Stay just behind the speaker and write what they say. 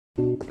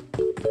Got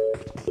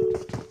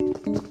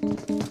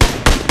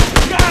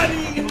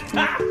him!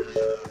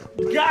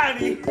 Got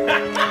him!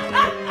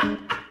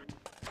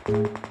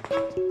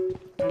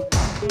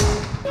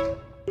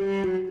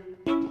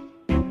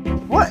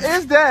 What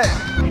is that?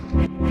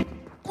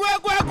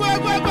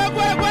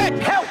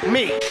 Help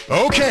me!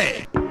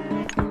 Okay.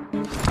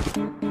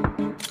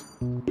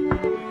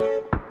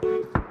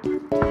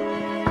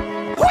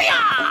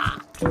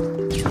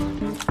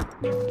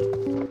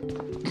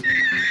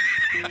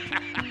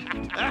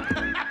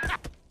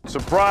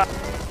 Surprise!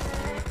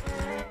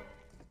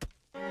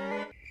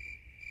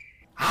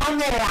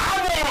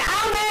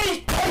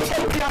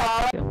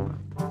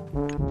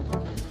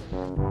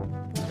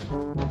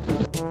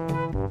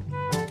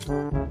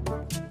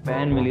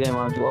 Pan मिल गया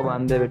वहां जो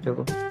बांध दे बेटे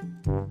को।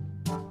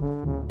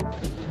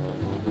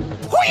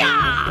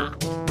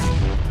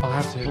 I'll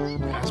have to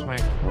ask my.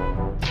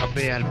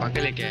 अबे यार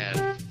पागल है क्या यार?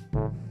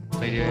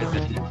 मेरी वजह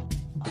से।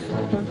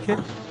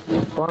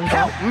 कौन था?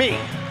 Help me!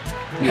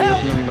 ये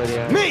नंबर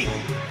यार। Me!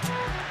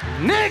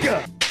 Nigga!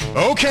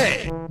 Okay.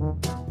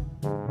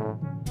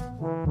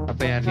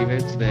 अबे यार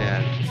रिवाइव दे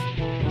यार।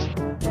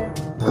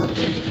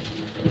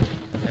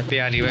 अबे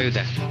यार रिवाइव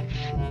दे।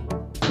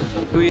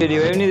 तू ये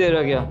रिवाइव नहीं दे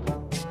रहा क्या?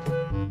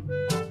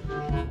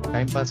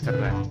 टाइम पास कर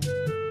रहा है।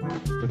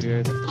 तो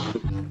रिवाइव दे।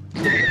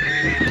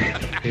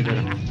 इधर।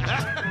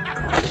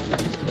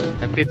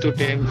 अबे तू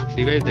टाइम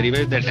रिवाइव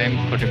दे टाइम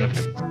 40 मिनट।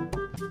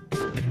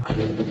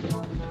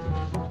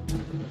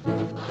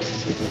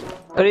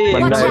 अरे ये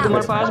भाई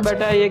तुम्हारे पास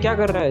बैठा है, ये क्या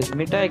कर रहा है?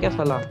 मिटा है क्या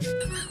साला?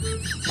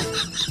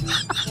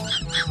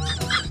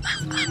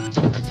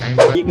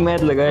 एक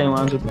मैच लगाए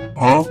वहां से।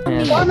 Huh?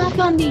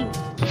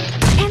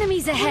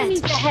 Enemies ahead.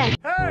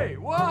 Hey,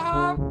 what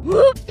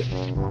happened?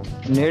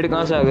 नेड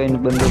कहां से आ गए इन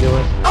बंदों के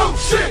पास? Oh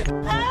shit!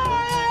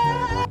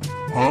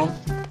 Huh?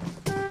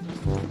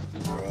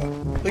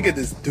 Look at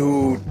this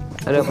dude.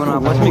 अरे अपन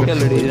आपस में क्या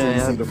लड़ी रहे हैं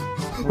यार?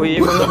 कोई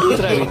एक बंदा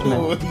दूसरा है बीच में।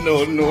 No,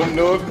 no,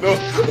 no, no.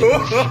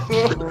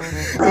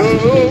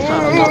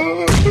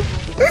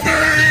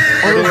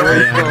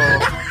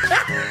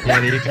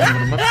 यार ये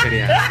काम मत कर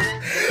यार।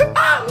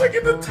 Look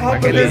at the top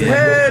of his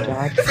head.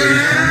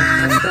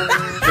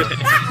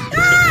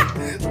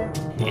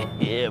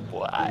 Yeah,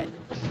 boy.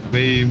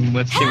 भाई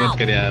मस्ती मत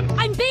कर यार।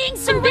 I'm being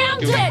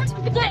surrounded.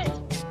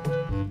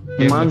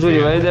 मानसू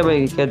रिवाइव दे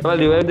भाई, केतवाल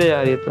रिवाइव दे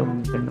यार, ये तो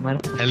हमारा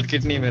हेल्थ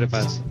किट नहीं मेरे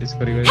पास,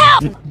 इसको रिवाइव।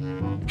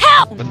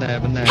 Help! बंदा है।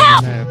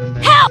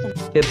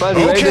 केतवाल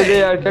रिवाइव दे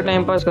यार, क्या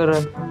टाइम पास कर रहा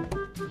है?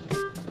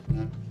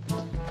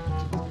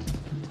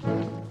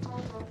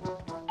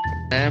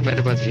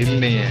 मेरे पास हील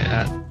नहीं है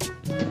यार।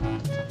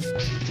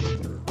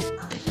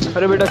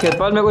 अरे बेटा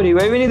केतवाल मेरे को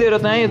रिवाइव ही नहीं दे रहा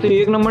था, ये तो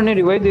एक नंबर ने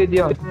रिवाइव दे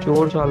दिया,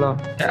 चोर साला।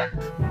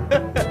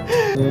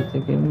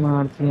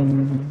 मारती है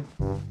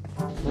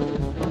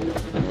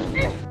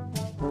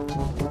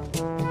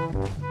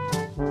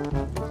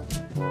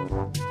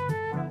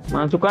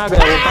मानसू कहाँ गया?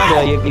 वो कहाँ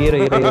गया? ये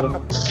रही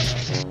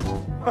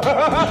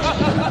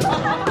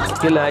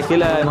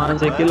किला है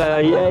मानसे, किला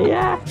है ये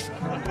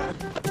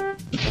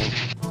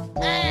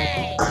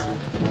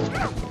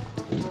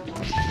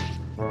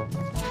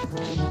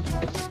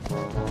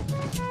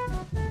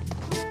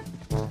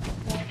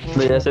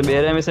भाई ऐसे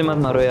बेरहमी से मत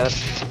मारो यार।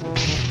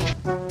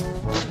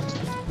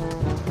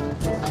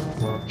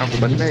 आपको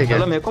बंदा है क्या?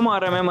 चलो मेरे को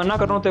मार रहा है, मैं मना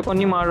कर रहा हूँ, तेरे को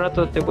नहीं मार रहा,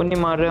 तो तेरे को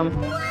नहीं मार रहे हम,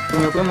 तू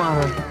मेरे को मार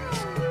रहा है।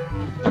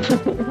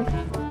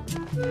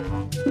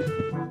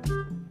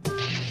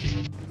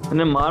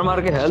 मैंने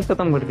मार के हेल्थ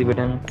खत्म कर दी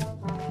बेटा ने।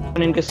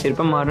 इनके सिर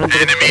पे मारने तो कुछ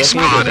फर्क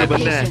नहीं पड़ता।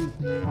 बंदा है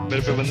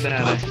मेरे पे, बंदा आ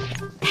रहा है।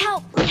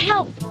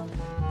 Help!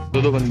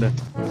 दो बंदा।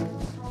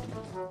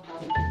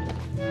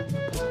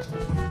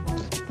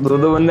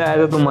 दो बंदे आए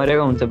तो तुम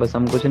मरेगा उनसे, बस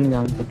हम कुछ नहीं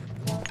जानते।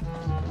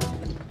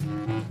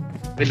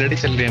 ये लड़ी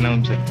चल रही है ना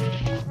उनसे।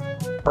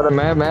 अरे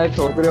मैं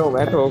ठोक रही हूँ,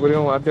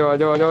 आ जाओ।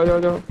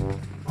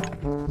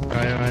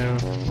 आयो।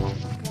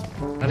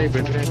 अरे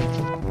बैठ रहे हैं।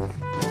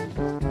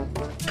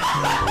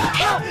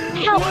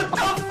 What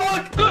the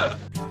fuck?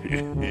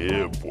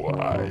 Yeah,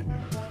 boy.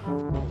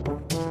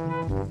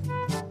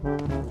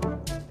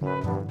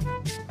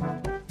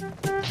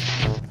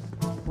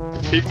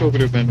 ठीक ठोक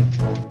रहे हो मैंने।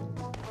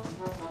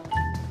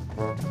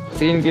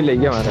 3 किल ले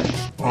गया हमारा।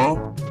 Huh?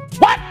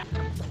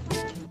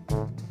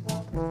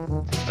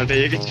 अरे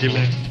एक ही किल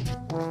है।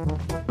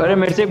 अरे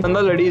मेरे से एक बंदा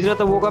लड़ी रहा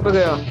था, वो कहाँ पे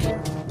गया?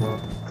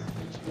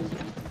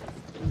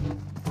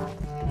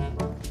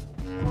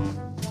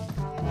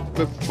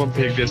 बम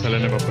फेंक दिया साले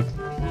ने वापस।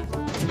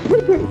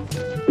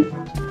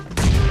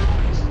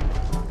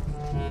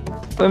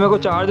 तो मेरे को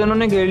 4 जनों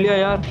ने घेर लिया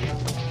यार।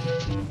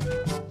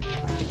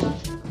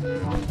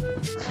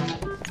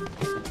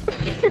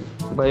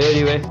 भाई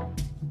रिवाइव,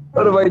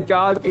 अरे भाई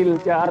 4 किल।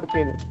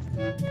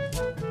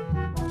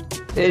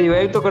 ये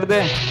रिवाइव तो कर दे।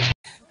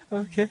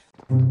 Okay.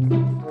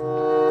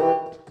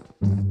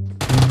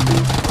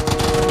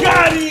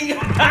 Got him!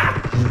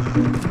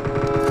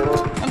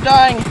 I'm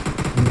dying.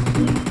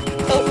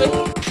 Help me.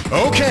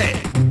 Okay.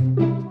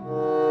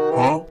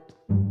 Huh?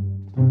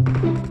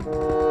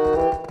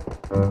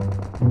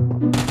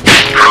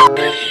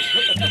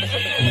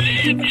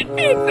 Huh?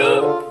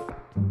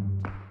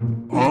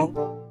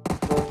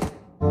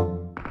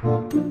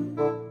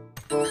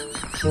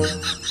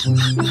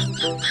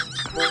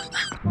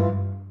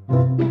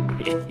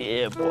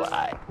 Yeah,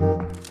 boy.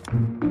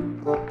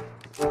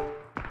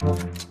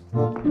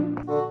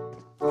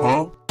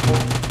 Huh?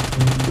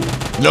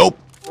 Nope.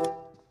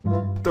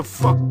 The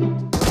fuck?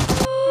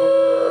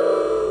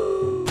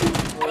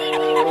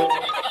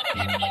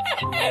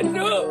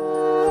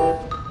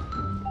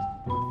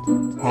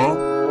 Huh?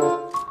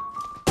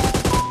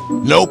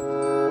 Nope.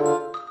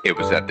 It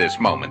was at this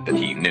moment that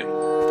he knew.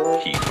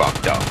 He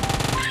fucked up.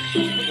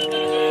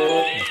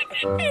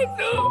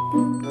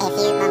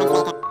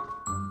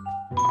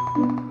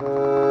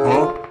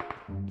 Huh?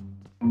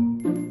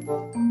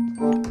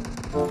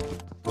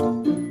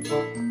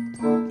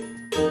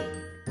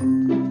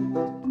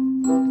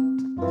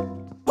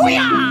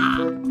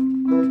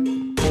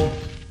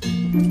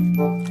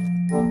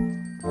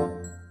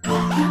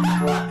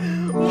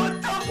 What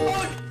the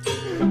fuck?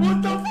 What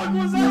the fuck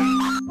was that?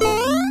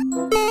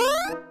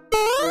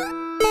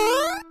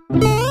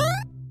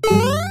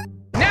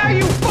 Now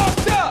you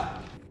fucked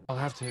up! I'll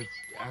have to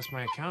ask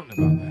my accountant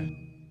about that.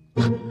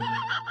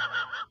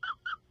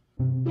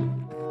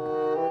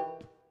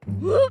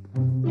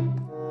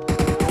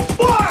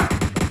 Fuck!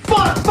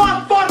 Fuck, fuck,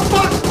 fuck,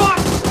 fuck, fuck,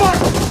 fuck!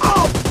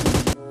 Oh!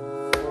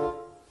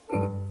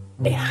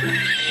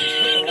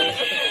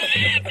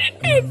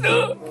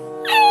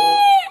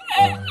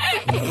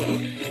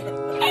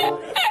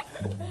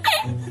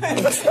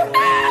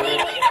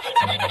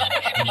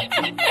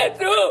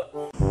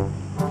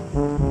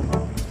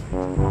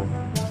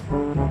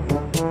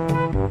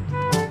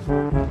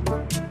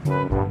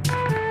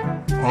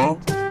 Huh?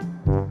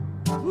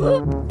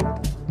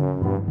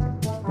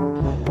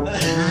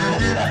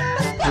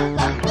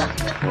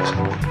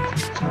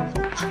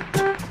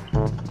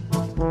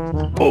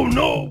 Oh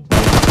no!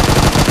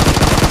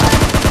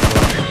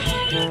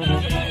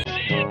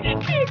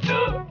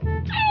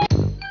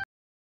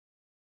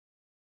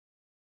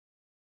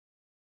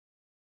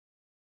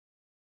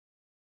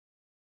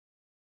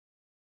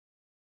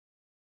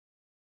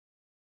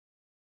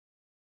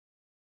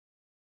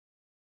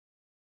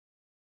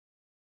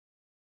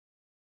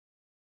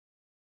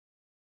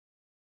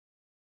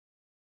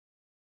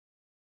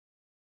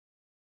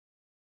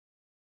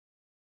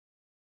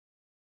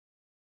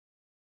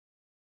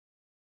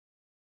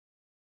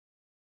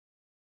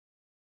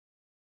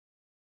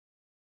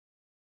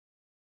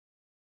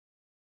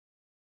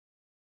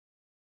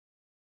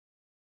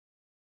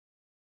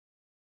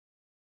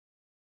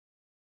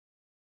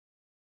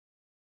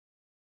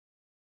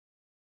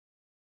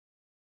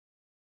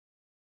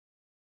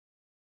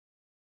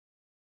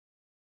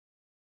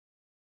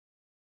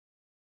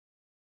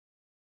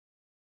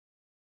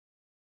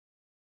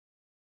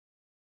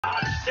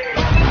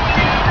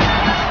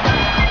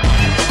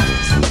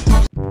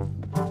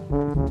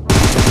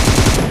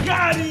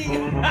 Got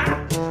him!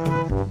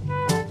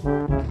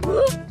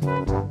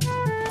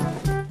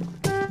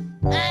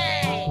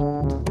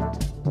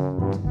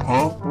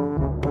 Huh?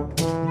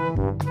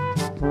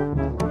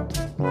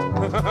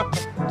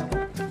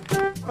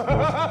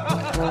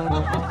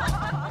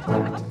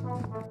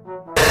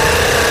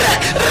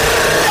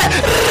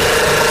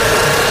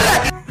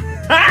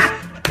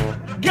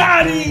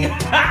 Got him!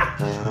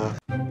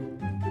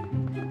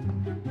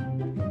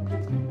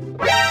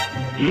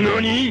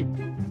 NANI?!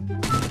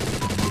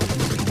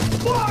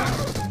 Fuck!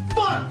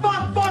 Fuck,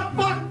 fuck, fuck,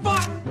 fuck,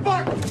 fuck,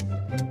 fuck!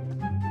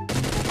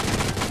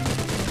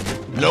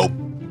 Nope.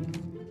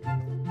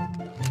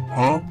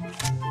 Huh?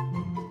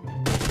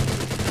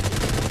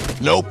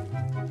 Nope.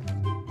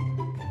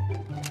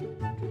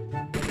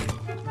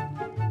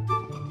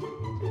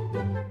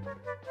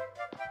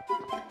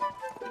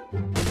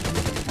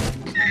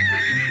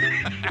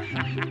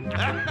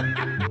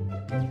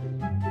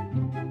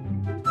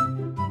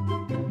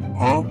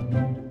 Huh?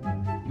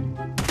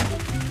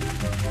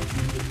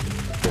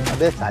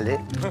 अबे साले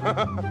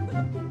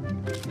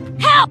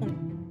Help!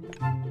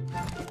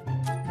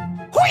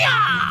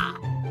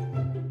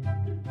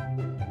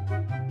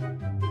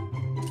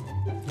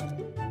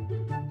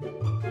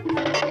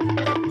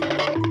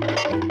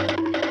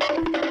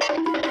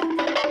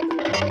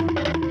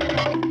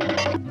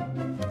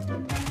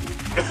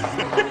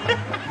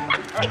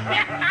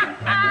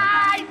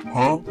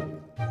 Huh?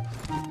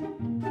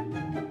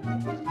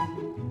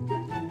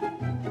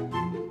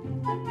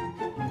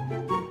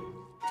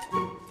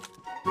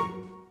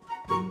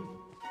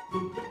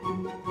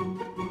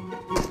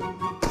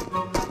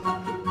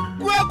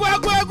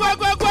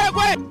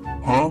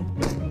 Huh?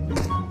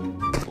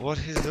 What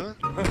he's doing?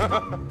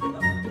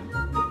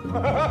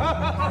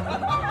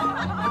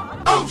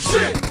 Oh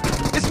shit!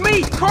 It's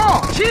me,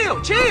 Carl!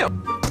 Chill, chill!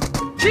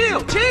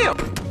 Chill, chill!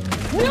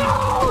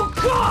 No,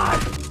 God!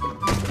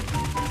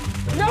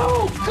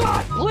 No,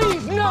 God,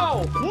 please,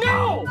 no!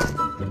 No!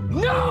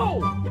 No!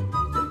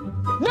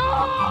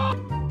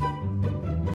 No!